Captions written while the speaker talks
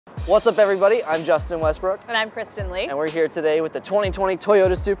What's up everybody, I'm Justin Westbrook. And I'm Kristen Lee. And we're here today with the 2020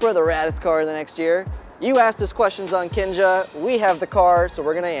 Toyota Supra, the raddest car of the next year. You asked us questions on Kinja, we have the car, so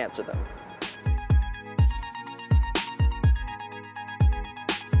we're gonna answer them.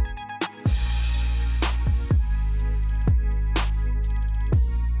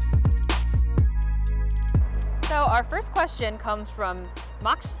 So our first question comes from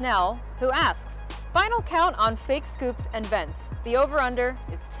Max Snell, who asks, final count on fake scoops and vents. The over-under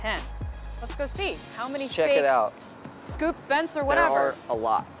is 10. Let's go see how many fake scoops, vents, or whatever. There are a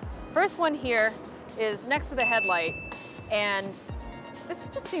lot. First one here is next to the headlight, and this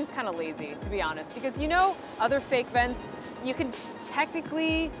just seems kind of lazy, to be honest, because you know other fake vents, you can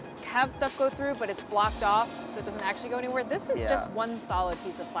technically have stuff go through, but it's blocked off, so it doesn't actually go anywhere. This is just one solid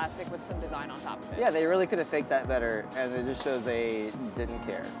piece of plastic with some design on top of it. Yeah, they really could have faked that better, and it just shows they didn't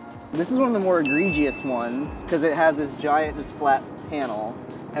care. This is one of the more egregious ones, because it has this giant, just flat panel,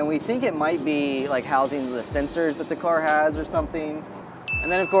 and we think it might be like housing the sensors that the car has or something.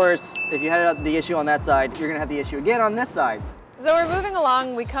 And then of course, if you had the issue on that side, you're gonna have the issue again on this side. So we're moving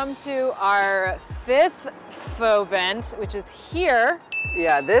along, we come to our fifth faux vent, which is here.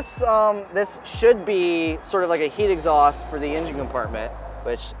 Yeah, this should be sort of like a heat exhaust for the engine compartment,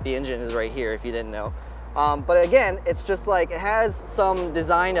 which the engine is right here if you didn't know. But again, it's just like, it has some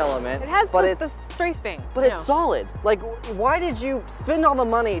design element. It has but the strafing. But it's solid. Like, why did you spend all the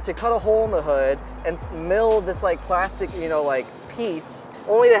money to cut a hole in the hood and mill this like plastic, you know, like piece,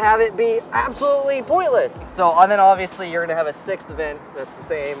 only to have it be absolutely pointless? So, and then obviously you're gonna have a sixth vent that's the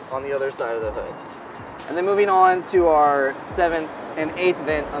same on the other side of the hood. And then moving on to our seventh and eighth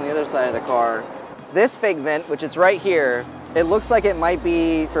vent on the other side of the car. This fake vent, which is right here, it looks like it might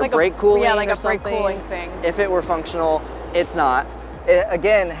be for like brake cooling like or a brake something. cooling thing. If it were functional, it's not. It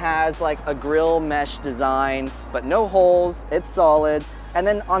again has like a grill mesh design, but no holes, it's solid. And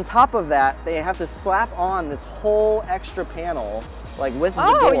then on top of that, they have to slap on this whole extra panel, like with the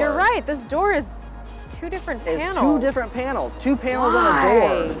door. Oh, you're right, this door is two different panels. It's two different panels, two panels on a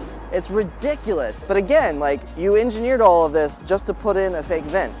door. It's ridiculous. But again, like you engineered all of this just to put in a fake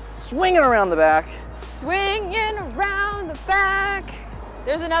vent. Swinging around the back. Swinging around the back.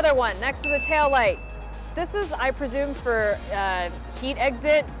 There's another one next to the tail light. This is, I presume, for heat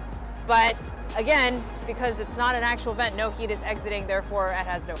exit, but again, because it's not an actual vent, no heat is exiting, therefore it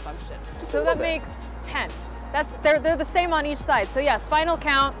has no function. So that makes 10. They're the same on each side. So yes, final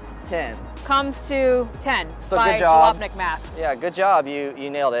count 10. Comes to 10 so by good job. Jalopnik math. Yeah, good job. You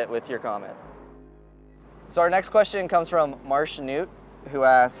nailed it with your comment. So our next question comes from Marsh Newt, who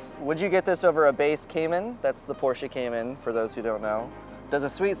asks, would you get this over a base Cayman? That's the Porsche Cayman, for those who don't know. Does a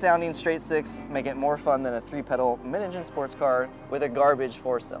sweet sounding straight six make it more fun than a 3-pedal mid-engine sports car with a garbage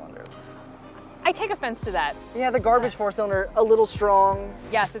 4-cylinder? I take offense to that. Yeah, the garbage 4-cylinder, a little strong.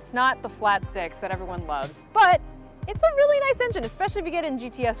 Yes, it's not the flat six that everyone loves, but it's a really nice engine, especially if you get it in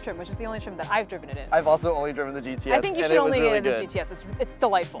GTS trim, which is the only trim that I've driven it in. I've also only driven the GTS. I think you should only get it in the GTS. It's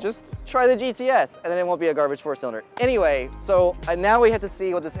delightful. Just try the GTS, and then it won't be a garbage 4-cylinder. Anyway, so now we have to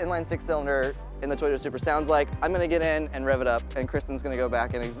see what this inline 6-cylinder in the Toyota Supra sounds like. I'm gonna get in and rev it up, and Kristen's gonna go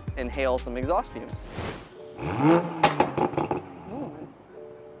back and inhale some exhaust fumes.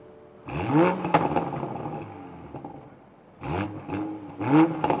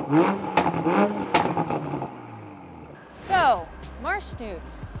 So, Marsh Newt.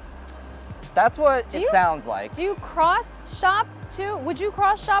 That's what it sounds like. Do you cross shop too? Would you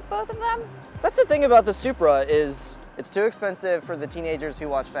cross shop both of them? That's the thing about the Supra is it's too expensive for the teenagers who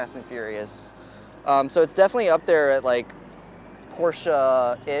watch Fast and Furious. So it's definitely up there at like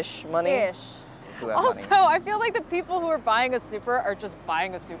Porsche-ish money. Also, I feel like the people who are buying a Supra are just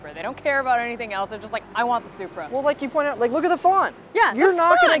buying a Supra. They don't care about anything else. They're just like, I want the Supra. Well, like you point out, like look at the font. Yeah, you're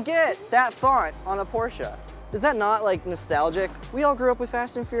not gonna get that font on a Porsche. Is that not like nostalgic? We all grew up with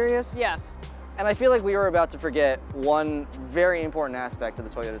Fast and Furious. Yeah. And I feel like we were about to forget one very important aspect of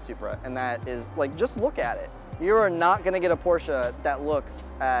the Toyota Supra, and that is like, just look at it. You are not gonna get a Porsche that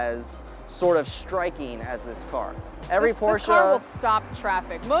looks as sort of striking as this car. This car will stop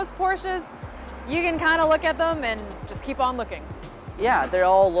traffic. Most Porsches, you can kind of look at them and just keep on looking. Yeah, they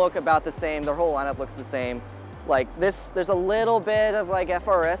all look about the same. Their whole lineup looks the same. Like this, there's a little bit of like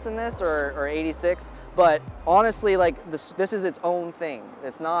FRS in this or 86, but honestly, like this is its own thing.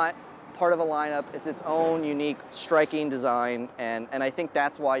 It's not part of a lineup. It's its own unique, striking design, and I think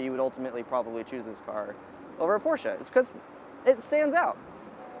that's why you would ultimately probably choose this car over a Porsche. It's because it stands out.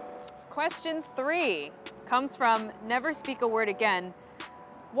 Question 3 comes from Never Speak a Word Again.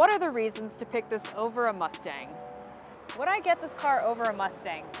 What are the reasons to pick this over a Mustang? Would I get this car over a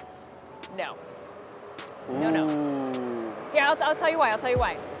Mustang? No. No, no. Yeah, I'll tell you why. I'll tell you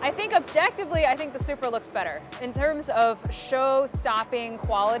why. I think objectively, I think the Supra looks better. In terms of show-stopping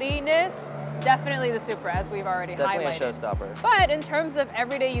qualityness, definitely the Supra, as we've already highlighted. Definitely a showstopper. But in terms of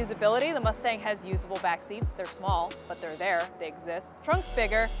everyday usability, the Mustang has usable back seats. They're small, but they're there. They exist. The trunk's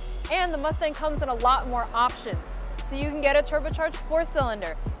bigger, and the Mustang comes in a lot more options. So you can get a turbocharged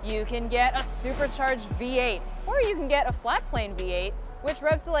 4-cylinder, you can get a supercharged V8, or you can get a flat plane V8, which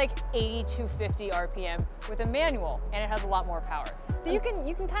revs to like 8250 RPM with a manual, and it has a lot more power. So you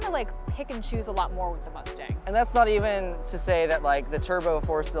can kind of like pick and choose a lot more with the Mustang. And that's not even to say that like the turbo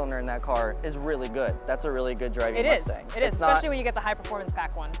 4-cylinder in that car is really good. That's a really good driving Mustang. It is, especially when you get the high performance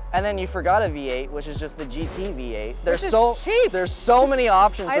pack one. And then you forgot a V8, which is just the GT V8. There's so many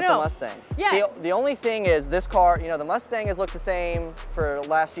options with the know. Mustang. Yeah. The only thing is this car, you know, the Mustang has looked the same for the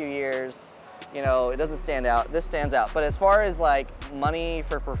last few years. You know, it doesn't stand out. This stands out. But as far as like money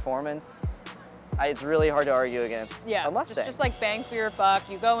for performance, it's really hard to argue against a Mustang. Just like bang for your buck.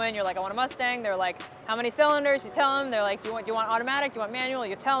 You go in, you're like, I want a Mustang. They're like, how many cylinders? You tell them. They're like, do you want automatic? Do you want manual?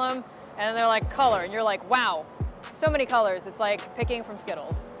 You tell them. And then they're like, color. And you're like, wow, so many colors. It's like picking from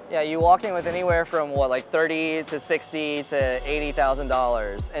Skittles. Yeah, you walk in with anywhere from what, like 30 to 60 to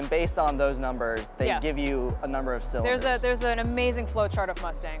 $80,000, and based on those numbers, they give you a number of cylinders. There's an amazing flow chart of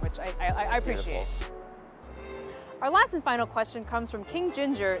Mustang, which I appreciate. Our last and final question comes from King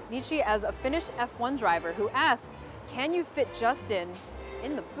Ginger Nietzsche as a Finnish F1 driver who asks, can you fit Justin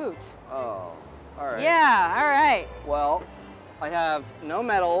in the boot? Oh, all right. Yeah, all right. Well, I have no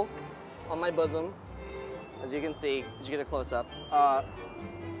metal on my bosom, as you can see, as you get a close-up.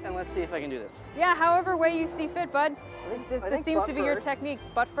 And let's see if I can do this. Yeah, however way you see fit, bud. This seems to be your first. technique,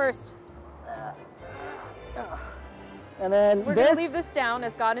 butt first. And then We're gonna leave this down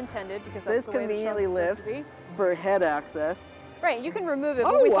as God intended, because that's the way the trunk is supposed to be. For head access. Right, you can remove it,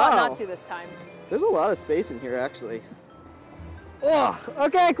 but we thought not to this time. There's a lot of space in here, actually. Oh,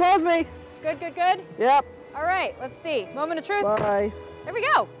 okay, close me. Good, good, good. Yep. All right, let's see. Moment of truth. Bye. There we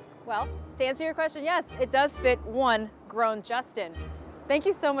go. Well, to answer your question, yes, it does fit one grown Justin. Thank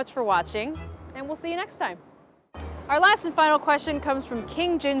you so much for watching, and we'll see you next time. Our last and final question comes from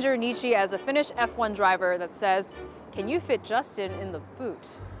King Ginger Nietzsche as a Finnish F1 driver that says, can you fit Justin in the boot?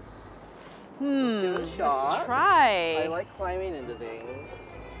 Let's give it a shot. Let's try. I like climbing into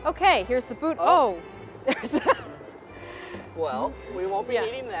things. Okay, here's the boot. Oh, there's Well, we won't be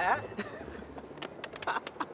needing that.